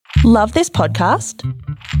Love this podcast?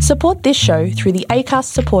 Support this show through the Acast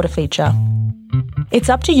supporter feature. It's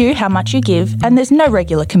up to you how much you give, and there's no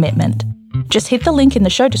regular commitment. Just hit the link in the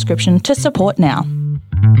show description to support now.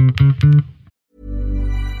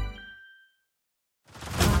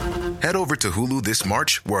 Head over to Hulu this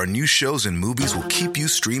March, where our new shows and movies will keep you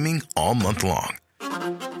streaming all month long.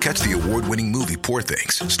 Catch the award-winning movie Poor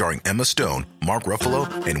Things, starring Emma Stone, Mark Ruffalo,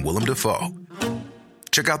 and Willem Dafoe.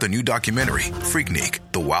 Check out the new documentary, Freaknik,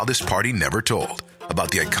 The Wildest Party Never Told,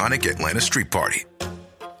 about the iconic Atlanta Street Party.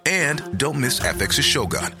 And don't miss FX's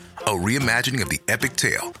Shogun, a reimagining of the epic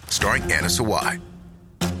tale, starring Anna Sawai.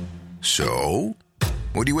 So,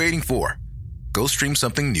 what are you waiting for? Go stream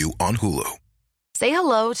something new on Hulu. Say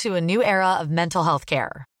hello to a new era of mental health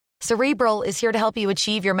care. Cerebral is here to help you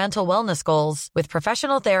achieve your mental wellness goals with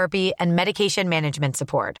professional therapy and medication management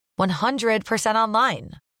support. 100%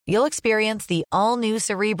 online. You'll experience the all-new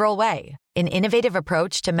Cerebral Way, an innovative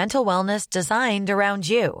approach to mental wellness designed around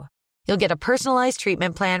you. You'll get a personalized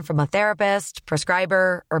treatment plan from a therapist,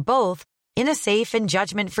 prescriber, or both in a safe and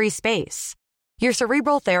judgment-free space. Your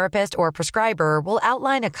Cerebral therapist or prescriber will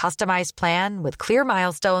outline a customized plan with clear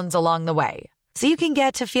milestones along the way, so you can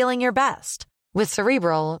get to feeling your best. With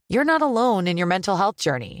Cerebral, you're not alone in your mental health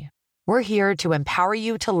journey. We're here to empower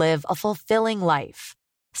you to live a fulfilling life.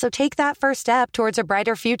 So take that first step towards a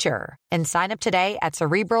brighter future and sign up today at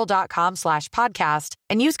Cerebral.com/podcast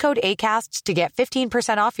and use code ACAST to get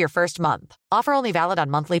 15% off your first month. Offer only valid on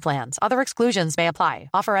monthly plans. Other exclusions may apply.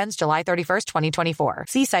 Offer ends July 31st, 2024.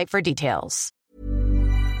 See site for details.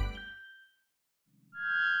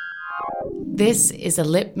 This is a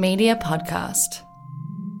Lip Media podcast.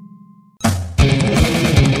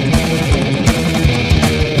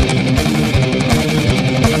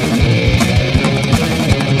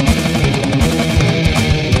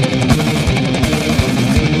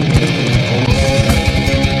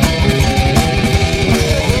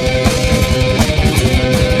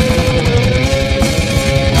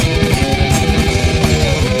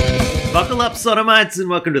 Buckle up, sodomites, and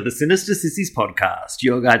welcome to the Sinister Sissies podcast,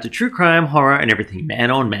 your guide to true crime, horror, and everything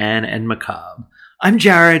man on man and macabre. I'm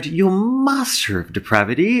Jared, your master of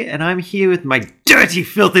depravity, and I'm here with my dirty,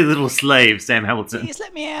 filthy little slave, Sam Hamilton. Please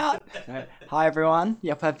let me out. Hi, everyone.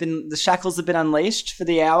 Yep, the shackles have been unleashed for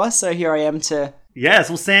the hour, so here I am to... Yes,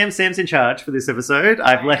 well, Sam's in charge for this episode.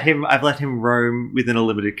 I've let him roam within a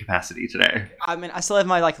limited capacity today. I mean, I still have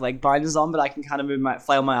my leg binders on, but I can kind of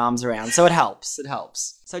flail my arms around, so it helps. It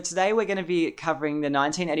helps. So today we're going to be covering the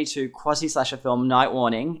 1982 quasi-slasher film Night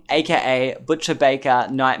Warning, aka Butcher Baker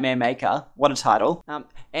Nightmare Maker. What a title.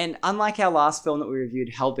 And unlike our last film that we reviewed,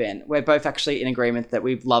 Hellbent, we're both actually in agreement that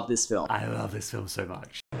we love this film. I love this film so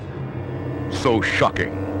much. So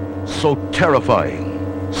shocking, so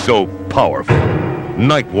terrifying, so powerful.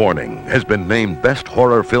 Night Warning has been named Best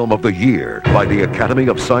Horror Film of the Year by the Academy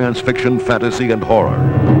of Science Fiction, Fantasy, and Horror.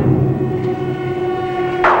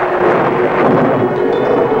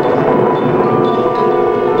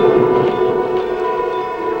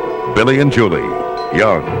 Billy and Julie,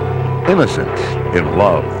 young, innocent, in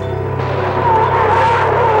love.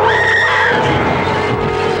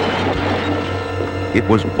 It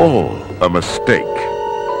was all a mistake.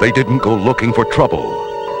 They didn't go looking for trouble.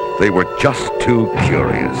 They were just too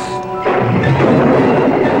curious.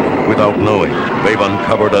 Without knowing, they've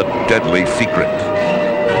uncovered a deadly secret.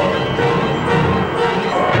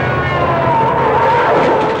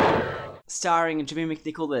 Starring Jimmy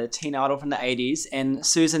McNichol, the teen idol from the 80s, and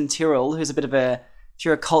Susan Tyrrell, who's a bit of a... If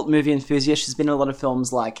you're a cult movie enthusiast, she's been in a lot of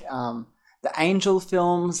films like the Angel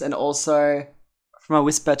films and also From a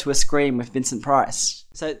Whisper to a Scream with Vincent Price.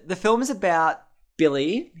 So the film is about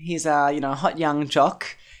Billy. He's a hot young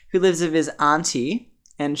jock who lives with his auntie,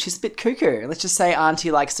 and she's a bit cuckoo. Let's just say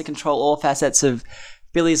auntie likes to control all facets of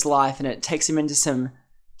Billy's life, and it takes him into some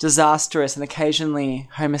disastrous and occasionally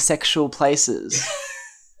homosexual places.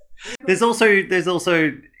 There's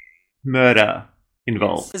also murder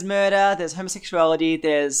involved. There's murder, there's homosexuality,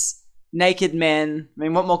 there's naked men. I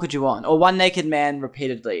mean, what more could you want? Or one naked man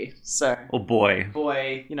repeatedly. So, or boy.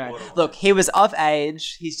 Look, he was of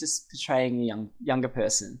age. He's just portraying a younger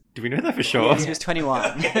person. Do we know that for sure? Yes, he was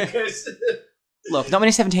 21. Look, not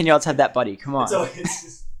many 17-year-olds have that body. Come on.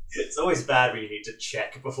 It's always bad when you need to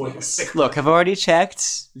check before you stick. Look, I've already checked,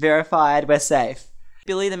 verified, we're safe.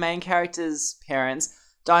 Billy, the main character's parents,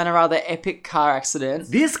 die in a rather epic car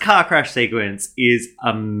accident. This car crash sequence is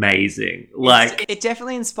amazing. It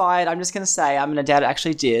definitely inspired, I'm just going to say, I'm going to doubt it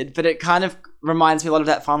actually did, but it kind of reminds me a lot of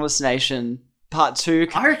that Final Destination Part 2.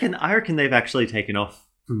 I reckon they've actually taken off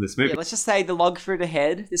from this movie. Yeah, let's just say the log fruit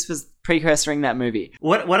ahead. This was precursoring that movie.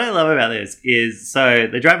 What I love about this is, so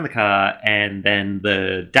they drive in the car, and then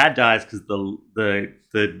the dad dies because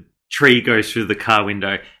the tree goes through the car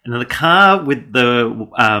window, and then the car with the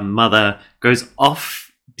mother goes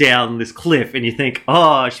off down this cliff, and you think,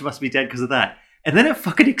 oh, she must be dead because of that. And then it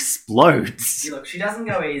fucking explodes. Look, she doesn't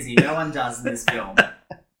go easy. No one does in this film.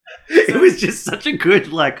 It was just such a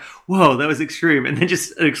good, like, whoa, that was extreme. And then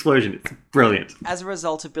just an explosion. It's brilliant. As a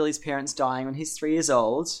result of Billy's parents dying when he's 3 years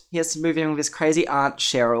old, he has to move in with his crazy aunt,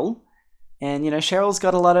 Cheryl. And, Cheryl's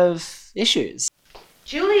got a lot of issues.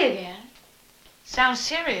 Julie again? Sounds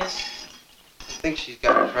serious. I think she's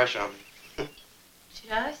got a crush on me. She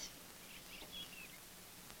does?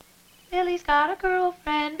 Billy's got a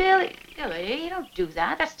girlfriend. Billy, you don't do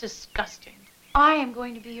that. That's disgusting. I am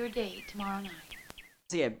going to be your date tomorrow night.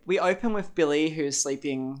 So yeah, we open with Billy, who's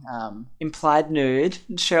sleeping implied nude.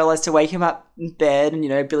 Cheryl has to wake him up in bed,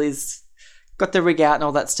 and Billy's got the rig out and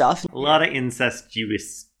all that stuff. A lot of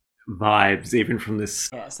incestuous vibes, even from this.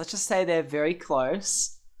 Yeah, so let's just say they're very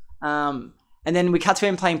close. And then we cut to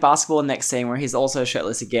him playing basketball in the next scene where he's also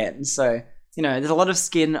shirtless again. So, there's a lot of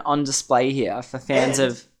skin on display here for fans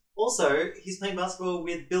of... Also, he's playing basketball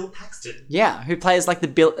with Bill Paxton. Yeah, who plays like the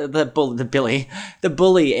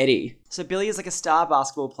bully Eddie. So Billy is like a star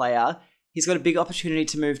basketball player. He's got a big opportunity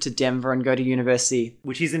to move to Denver and go to university.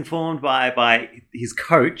 Which he's informed by his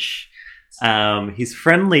coach, his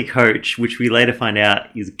friendly coach, which we later find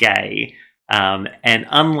out is gay. And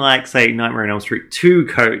unlike, say, Nightmare on Elm Street 2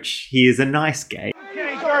 coach, he is a nice gay.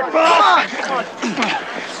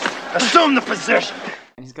 Assume the position.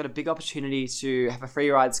 And he's got a big opportunity to have a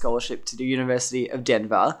free ride scholarship to the University of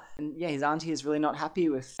Denver. And yeah, his auntie is really not happy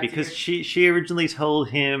with... Because she originally told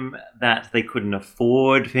him that they couldn't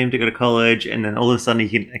afford for him to go to college, and then all of a sudden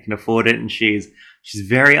he can afford it, and she's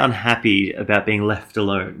very unhappy about being left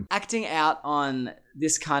alone. Acting out on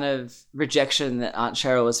this kind of rejection that Aunt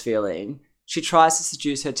Cheryl is feeling, she tries to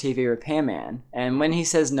seduce her TV repairman, and when he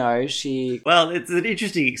says no, she... Well, it's an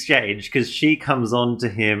interesting exchange, because she comes on to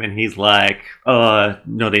him, and he's like, oh,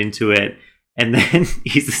 not into it. And then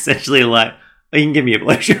he's essentially like, oh, you can give me a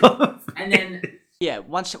blowjob. And then, yeah,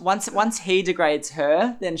 once he degrades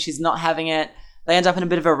her, then she's not having it. They end up in a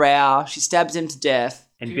bit of a row. She stabs him to death.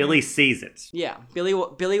 And Billy sees it. Yeah,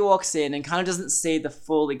 Billy walks in and kind of doesn't see the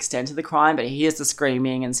full extent of the crime, but he hears the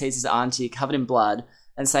screaming and sees his auntie covered in blood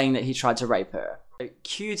and saying that he tried to rape her.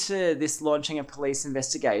 Cue to this launching a police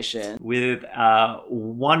investigation. With a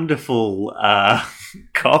wonderful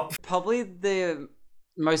cop. Probably the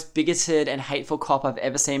most bigoted and hateful cop I've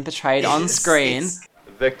ever seen portrayed on screen.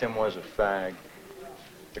 The victim was a fag.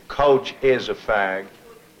 The coach is a fag.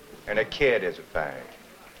 And a kid is a fag.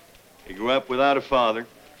 He grew up without a father,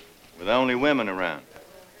 with only women around.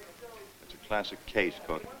 It's a classic case,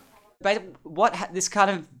 Cook. This kind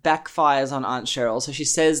of backfires on Aunt Cheryl. So she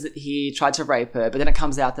says that he tried to rape her, but then it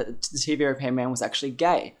comes out that the TV repairman was actually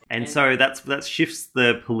gay. And so that shifts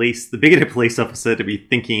the bigoted police officer to be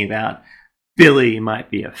thinking about Billy might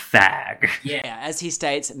be a fag. Yeah, as he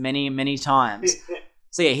states many, many times.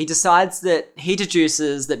 So yeah, he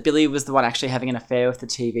deduces that Billy was the one actually having an affair with the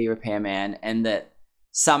TV repairman, and that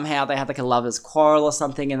somehow they had like a lover's quarrel or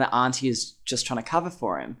something, and the auntie is just trying to cover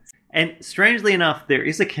for him. And strangely enough, there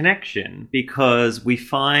is a connection, because we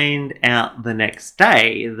find out the next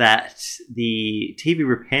day that the TV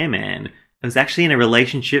repairman was actually in a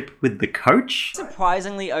relationship with the coach.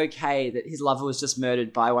 Surprisingly okay that his lover was just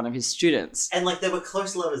murdered by one of his students. And they were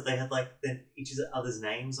close lovers. They had each other's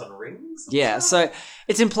names on rings. Yeah, so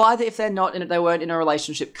it's implied that if they weren't in a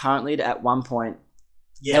relationship currently at one point,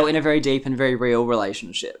 they were in a very deep and very real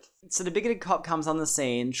relationship. So the bigoted cop comes on the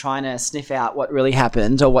scene trying to sniff out what really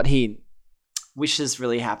happened, or what he wishes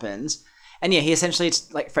really happened. And yeah, he essentially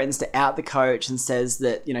threatens to out the coach and says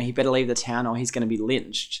that, he better leave the town or he's going to be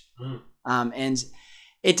lynched. And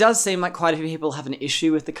it does seem like quite a few people have an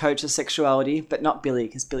issue with the coach's sexuality, but not Billy,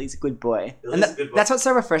 because Billy's a good boy. That's what's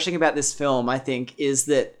so refreshing about this film, I think, is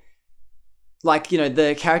that,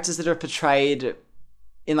 the characters that are portrayed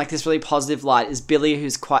in this really positive light is Billy,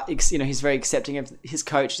 who's quite, he's very accepting of his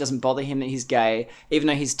coach. It doesn't bother him that he's gay, even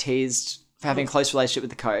though he's teased for having a close relationship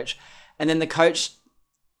with the coach. And then the coach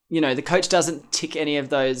doesn't tick any of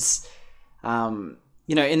those, in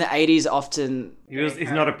the 80s often...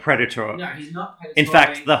 He's not a predator. No, he's not predatory. In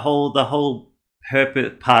fact, the whole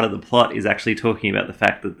purpose part of the plot is actually talking about the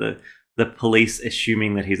fact that the the police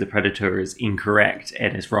assuming that he's a predator is incorrect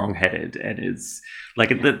and is wrong-headed and is like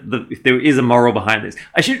there is a moral behind this.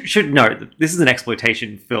 I should note that this is an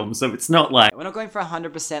exploitation film, so it's not like we're not going for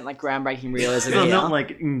 100% like groundbreaking realism. It's not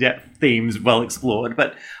like in-depth themes well explored,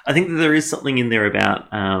 but I think that there is something in there about.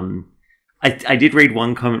 I did read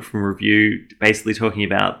one comment from a review basically talking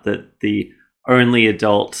about that the only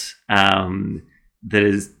adult that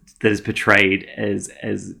is portrayed as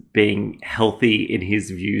being healthy in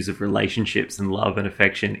his views of relationships and love and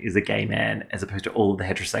affection is a gay man, as opposed to all of the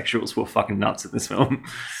heterosexuals who are fucking nuts in this film.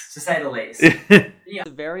 To say the least. Yeah,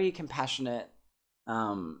 a very compassionate,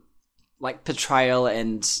 like portrayal,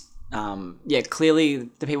 and clearly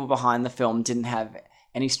the people behind the film didn't have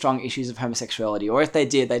any strong issues of homosexuality, or if they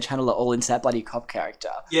did, they channeled it all into that bloody cop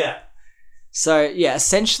character. Yeah. So, yeah,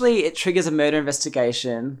 essentially it triggers a murder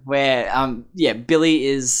investigation where, Billy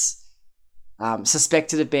is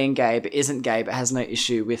suspected of being gay, but isn't gay, but has no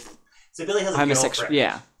issue with So Billy has a homosexual. girlfriend.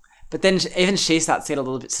 Yeah. But then even she starts to get a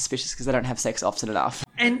little bit suspicious because they don't have sex often enough.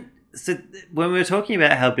 And so when we're talking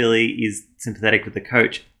about how Billy is sympathetic with the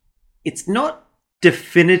coach, it's not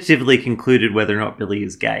definitively concluded whether or not Billy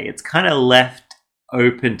is gay. It's kind of left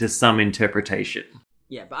open to some interpretation.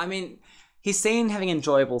 Yeah, but I mean, he's seen having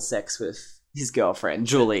enjoyable sex with his girlfriend,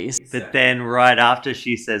 Julie. But then right after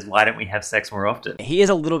she says, why don't we have sex more often? He is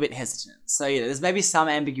a little bit hesitant. So, there's maybe some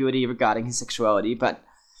ambiguity regarding his sexuality, but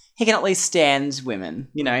he can at least stand women.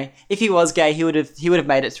 If he was gay, he would have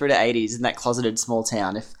made it through the 80s in that closeted small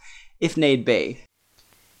town if need be.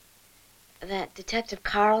 That Detective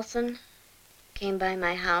Carlson came by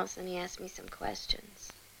my house and he asked me some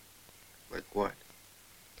questions. Like what?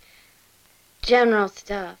 General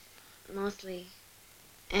stuff, mostly.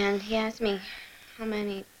 And he asked me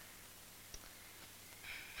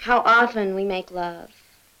how often we make love.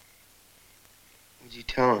 What'd you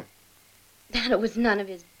tell him? That it was none of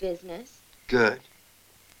his business. Good.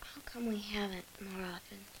 How come we haven't more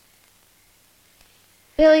often?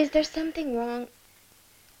 Billy, is there something wrong?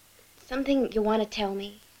 Something you want to tell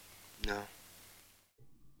me? No.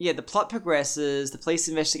 Yeah, the plot progresses, the police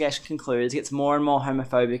investigation concludes, it gets more and more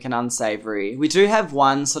homophobic and unsavory. We do have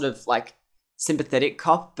one sort of, like, sympathetic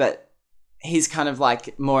cop, but he's kind of,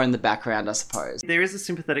 like, more in the background, I suppose. There is a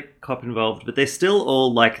sympathetic cop involved, but they're still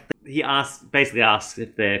all, like, he basically asks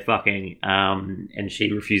if they're fucking, and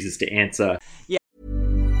she refuses to answer. Yeah.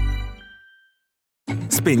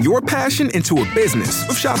 Spin your passion into a business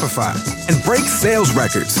with Shopify and break sales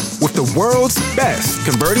records with the world's best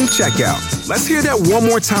converting checkout. Let's hear that one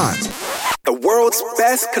more time. The world's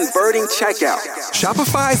best converting checkout.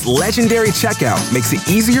 Shopify's legendary checkout makes it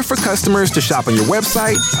easier for customers to shop on your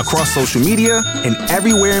website, across social media, and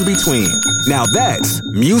everywhere in between. Now that's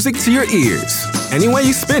music to your ears. Any way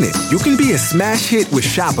you spin it, you can be a smash hit with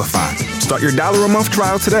Shopify. Start your $1 a month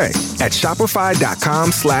trial today at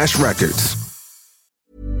shopify.com/records.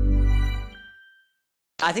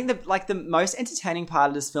 I think the most entertaining part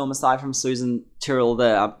of this film, aside from Susan Tyrrell,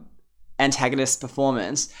 the antagonist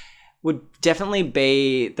performance, would definitely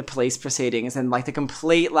be the police proceedings and like the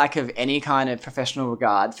complete lack of any kind of professional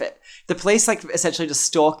regard. For the police, like essentially just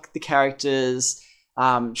stalk the characters,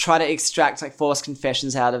 try to extract like false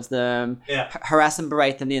confessions out of them, harass and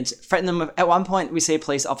berate them, threaten them. At one point, we see a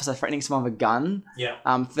police officer threatening someone with a gun,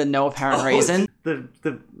 for no apparent reason.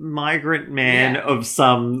 The migrant man of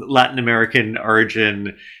some Latin American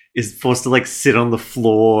origin is forced to like sit on the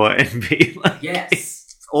floor and be like,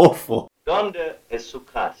 it's awful. ¿Dónde es su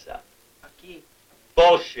casa? Aquí.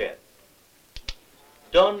 Bullshit.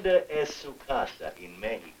 ¿Dónde es su casa in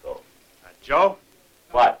Mexico? Joe?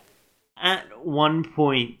 What? At one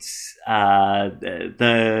point,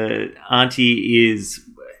 the auntie is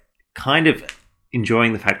kind of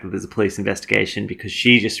enjoying the fact that there's a police investigation because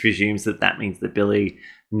she just presumes that means that Billy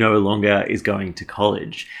no longer is going to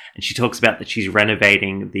college. And she talks about that she's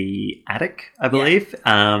renovating the attic, I believe.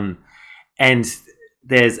 And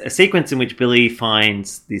there's a sequence in which Billy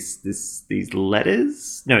finds this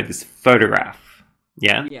photograph.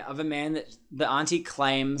 Yeah, of a man that the auntie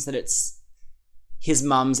claims that it's his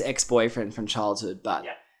mum's ex-boyfriend from childhood, but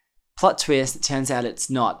plot twist, it turns out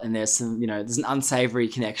it's not, and there's some, there's an unsavory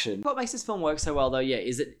connection. What makes this film work so well, though,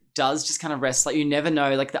 is it does just kind of rest, like, you never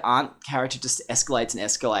know, like, the aunt character just escalates and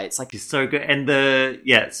escalates. Like, she's so good, and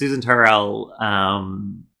Susan Tyrrell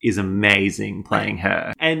is amazing playing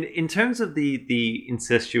her. And in terms of the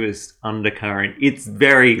incestuous undercurrent, it's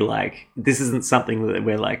very, like, this isn't something that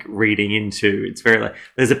we're, like, reading into. It's very, like,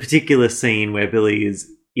 there's a particular scene where Billy is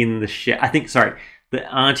in the the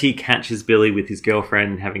auntie catches Billy with his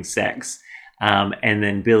girlfriend having sex, and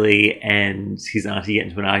then Billy and his auntie get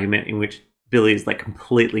into an argument in which Billy's like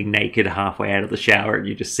completely naked halfway out of the shower and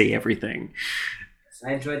you just see everything.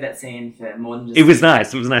 I enjoyed that scene for more than just... It was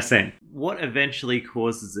nice. It was a nice scene. What eventually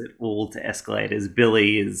causes it all to escalate is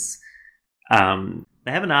Billy is...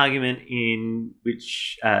 they have an argument in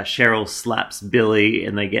which Cheryl slaps Billy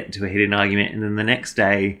and they get into a heated argument, and then the next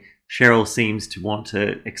day Cheryl seems to want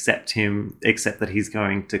to accept that he's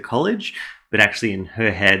going to college, but actually in her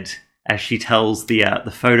head, as she tells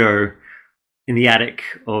the photo in the attic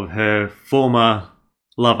of her former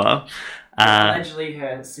lover... allegedly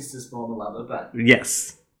her sister's former lover, but...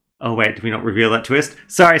 Yes. Oh, wait, did we not reveal that twist?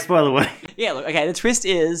 Sorry, spoiler warning. Yeah, look, okay, the twist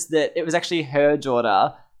is that it was actually her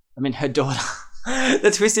daughter.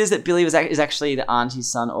 The twist is that Billy is actually the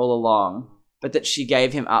auntie's son all along, but that she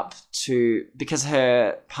gave him up to... Because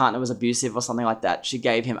her partner was abusive or something like that, she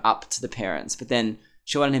gave him up to the parents, but then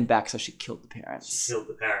she wanted him back, so she killed the parents.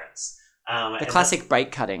 The classic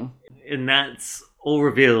break cutting. And that's all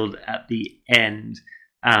revealed at the end.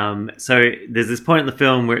 So there's this point in the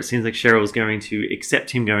film where it seems like Cheryl's going to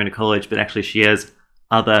accept him going to college, but actually she has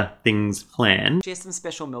other things planned. She has some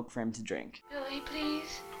special milk for him to drink. Billy,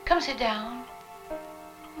 please, come sit down.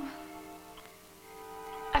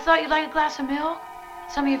 I thought you'd like a glass of milk,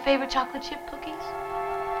 some of your favorite chocolate chip cookies.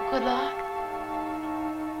 Good luck.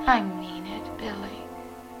 I mean it, Billy.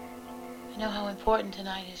 I know how important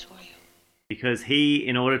tonight is for you. Because he,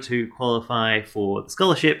 in order to qualify for the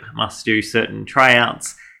scholarship, must do certain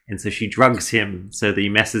tryouts, and so she drugs him so that he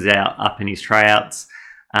messes up in his tryouts,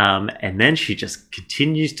 and then she just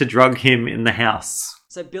continues to drug him in the house.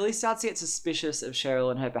 So Billy starts to get suspicious of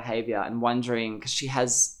Cheryl and her behaviour and wondering, because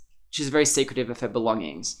she's very secretive of her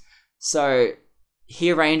belongings. So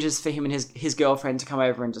he arranges for him and his girlfriend to come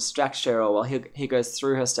over and distract Cheryl while he goes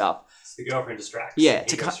through her stuff. The girlfriend distracts. Yeah,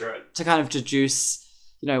 to kind of deduce...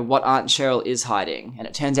 what Aunt Cheryl is hiding. And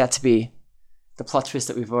it turns out to be the plot twist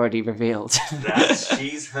that we've already revealed.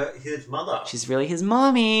 She's his mother. She's really his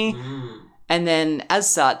mommy. And then, as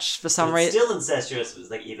such, for some reason... Still incestuous, but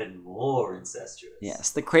it's like even more incestuous.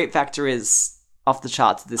 Yes, the creep factor is off the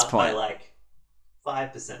charts at this point. By like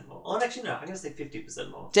 5% more. Oh, actually, no, I'm going to say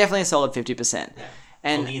 50% more. Definitely a solid 50%. Yeah.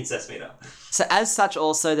 And on the incest meter. So as such,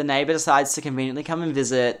 also, the neighbour decides to conveniently come and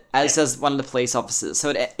visit, as does one of the police officers. So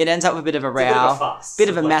it ends up with a bit of a row, bit of a fuss. bit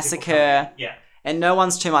of a massacre, Yeah. and no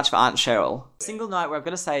one's too much for Aunt Cheryl. Single night where I've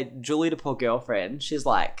got to say, Julie, the poor girlfriend, she's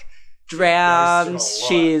like drowned,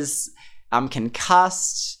 she's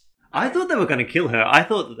concussed. I thought they were going to kill her. I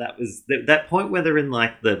thought that was that point where they're in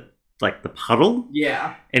like the puddle,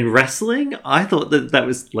 and wrestling. I thought that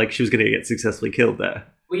was like she was going to get successfully killed there.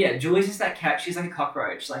 Well, yeah, Julie's just that cat. She's like a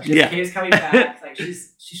cockroach. Like she keeps coming back. Like she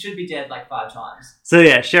should be dead like 5 times. So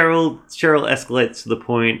yeah, Cheryl escalates to the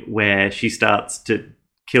point where she starts to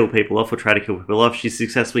kill people off or try to kill people off. She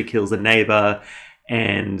successfully kills a neighbor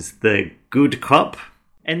and the good cop.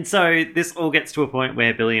 And so this all gets to a point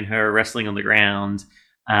where Billy and her are wrestling on the ground,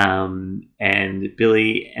 and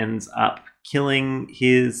Billy ends up killing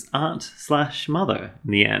his aunt/mother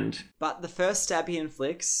in the end. But the first stab he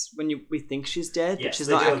inflicts, when we think she's dead, yes, but she's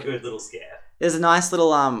they not. Do a good little scare. There's a nice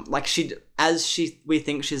little we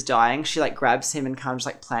think she's dying, she like grabs him and kind of just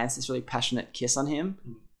like plants this really passionate kiss on him.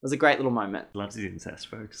 It was a great little moment. Loves his incest,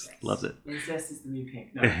 folks. Yes. Loves it. Incest is the new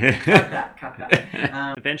pink. No, cut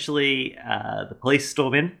that. Eventually, the police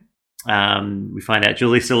storm in. We find out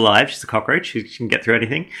Julie's still alive. She's a cockroach. She can get through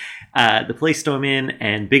anything. The police storm in,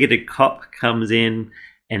 and bigoted cop comes in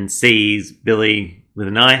and sees Billy with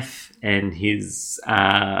a knife and his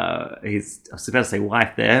I was about to say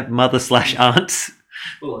wife there, mother/aunt.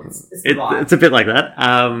 Well, it's a bit like that.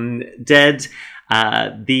 Dead.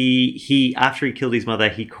 After he killed his mother,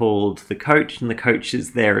 he called the coach, and the coach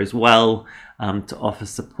is there as well to offer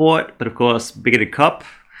support. But of course, bigoted cop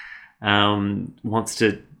wants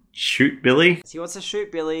to shoot Billy. He wants to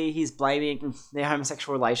shoot Billy. He's blaming their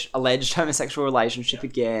alleged homosexual relationship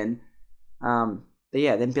again. But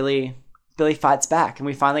yeah, then Billy fights back, and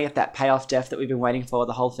we finally get that payoff death that we've been waiting for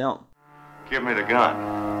the whole film. Give me the gun.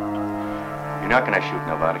 You're not gonna shoot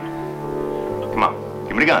nobody. Come on,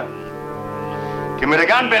 give me the gun. Give me the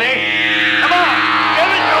gun, Billy. Come on, give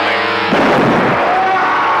it to me.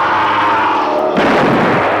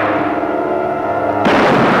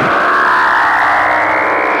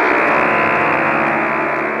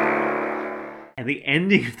 And the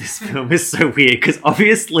ending of this film is so weird because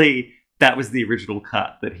obviously that was the original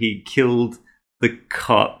cut, that he killed the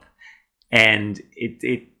cop, and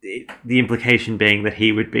the implication being that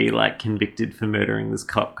he would be like convicted for murdering this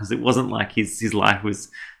cop, because it wasn't like his life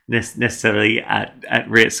was necessarily at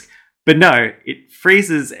risk. But no, it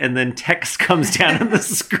freezes and then text comes down on the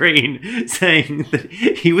screen saying that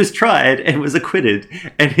he was tried and was acquitted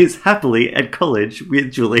and is happily at college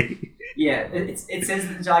with Julie. Yeah, it says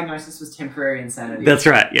that the diagnosis was temporary insanity. That's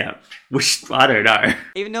right, yeah. Which, I don't know.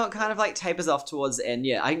 Even though it kind of like tapers off towards the end,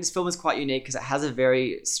 yeah, I think this film is quite unique because it has a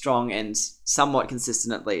very strong and somewhat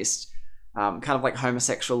consistent, at least, kind of like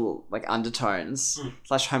homosexual like undertones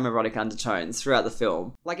 / homoerotic undertones throughout the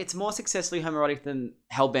film. Like it's more successfully homoerotic than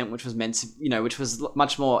Hellbent, which was meant to, which was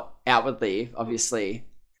much more outwardly, obviously.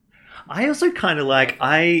 I also kind of like,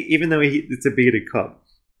 even though it's a bigoted cop,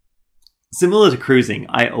 similar to Cruising,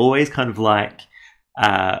 I always kind of like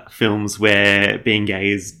films where being gay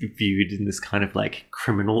is viewed in this kind of like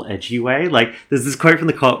criminal edgy way. Like there's this quote from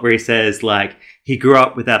the cop where he says like, he grew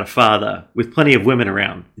up without a father with plenty of women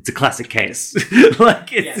around. It's a classic case.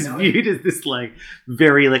 Like it's viewed as this like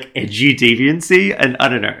very like edgy deviancy. And I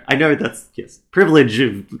don't know. I know that's privilege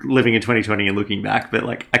of living in 2020 and looking back, but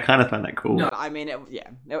like I kind of find that cool. No, I mean,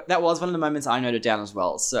 that was one of the moments I noted down as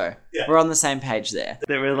well. So we're on the same page there.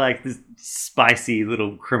 There were like this spicy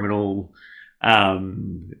little criminal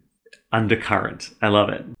undercurrent. I love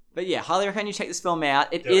it. But yeah, highly recommend you check this film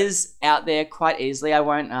out. It is out there quite easily. I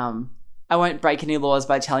won't break any laws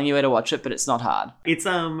by telling you where to watch it, but it's not hard. It's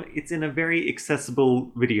in a very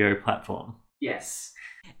accessible video platform. Yes.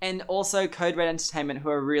 And also Code Red Entertainment, who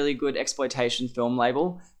are a really good exploitation film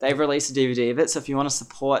label. They've released a DVD of it, so if you want to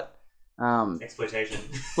support exploitation.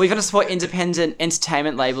 Well, you've got to support independent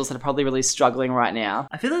entertainment labels that are probably really struggling right now.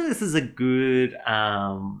 I feel like this is a good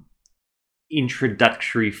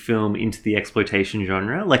introductory film into the exploitation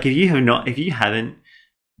genre. Like if you haven't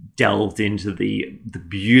delved into the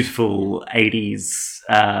beautiful 80s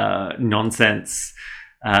nonsense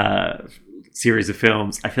series of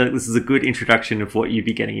films, I feel like this is a good introduction of what you'd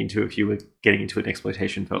be getting into if you were getting into an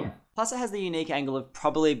exploitation film. Yeah. Plus it has the unique angle of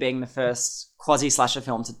probably being the first quasi-slasher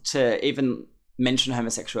film to even mention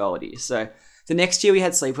homosexuality. So the next year we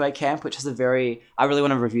had Sleepaway Camp, which has I really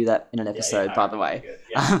want to review that in an episode, by the way.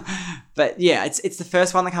 But yeah, it's the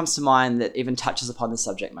first one that comes to mind that even touches upon this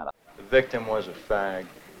subject matter. The victim was a fag.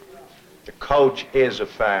 The coach is a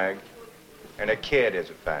fag. And a kid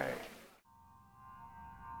is a fag.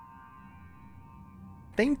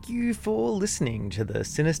 Thank you for listening to the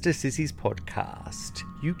Sinister Sissies podcast.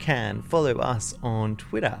 You can follow us on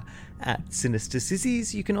Twitter at Sinister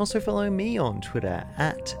Sissies. You can also follow me on Twitter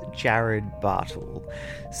at Jared Bartle.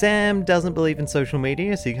 Sam doesn't believe in social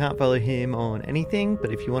media, so you can't follow him on anything,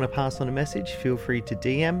 but if you want to pass on a message, feel free to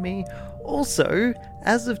DM me. Also,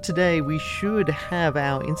 as of today, we should have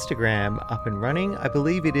our Instagram up and running. I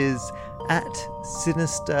believe it is at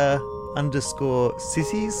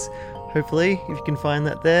Sinister_Sissies. Hopefully, if you can find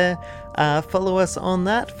that there. Follow us on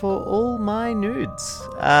that for all my nudes.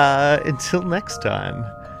 Until next time,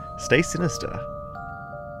 stay sinister.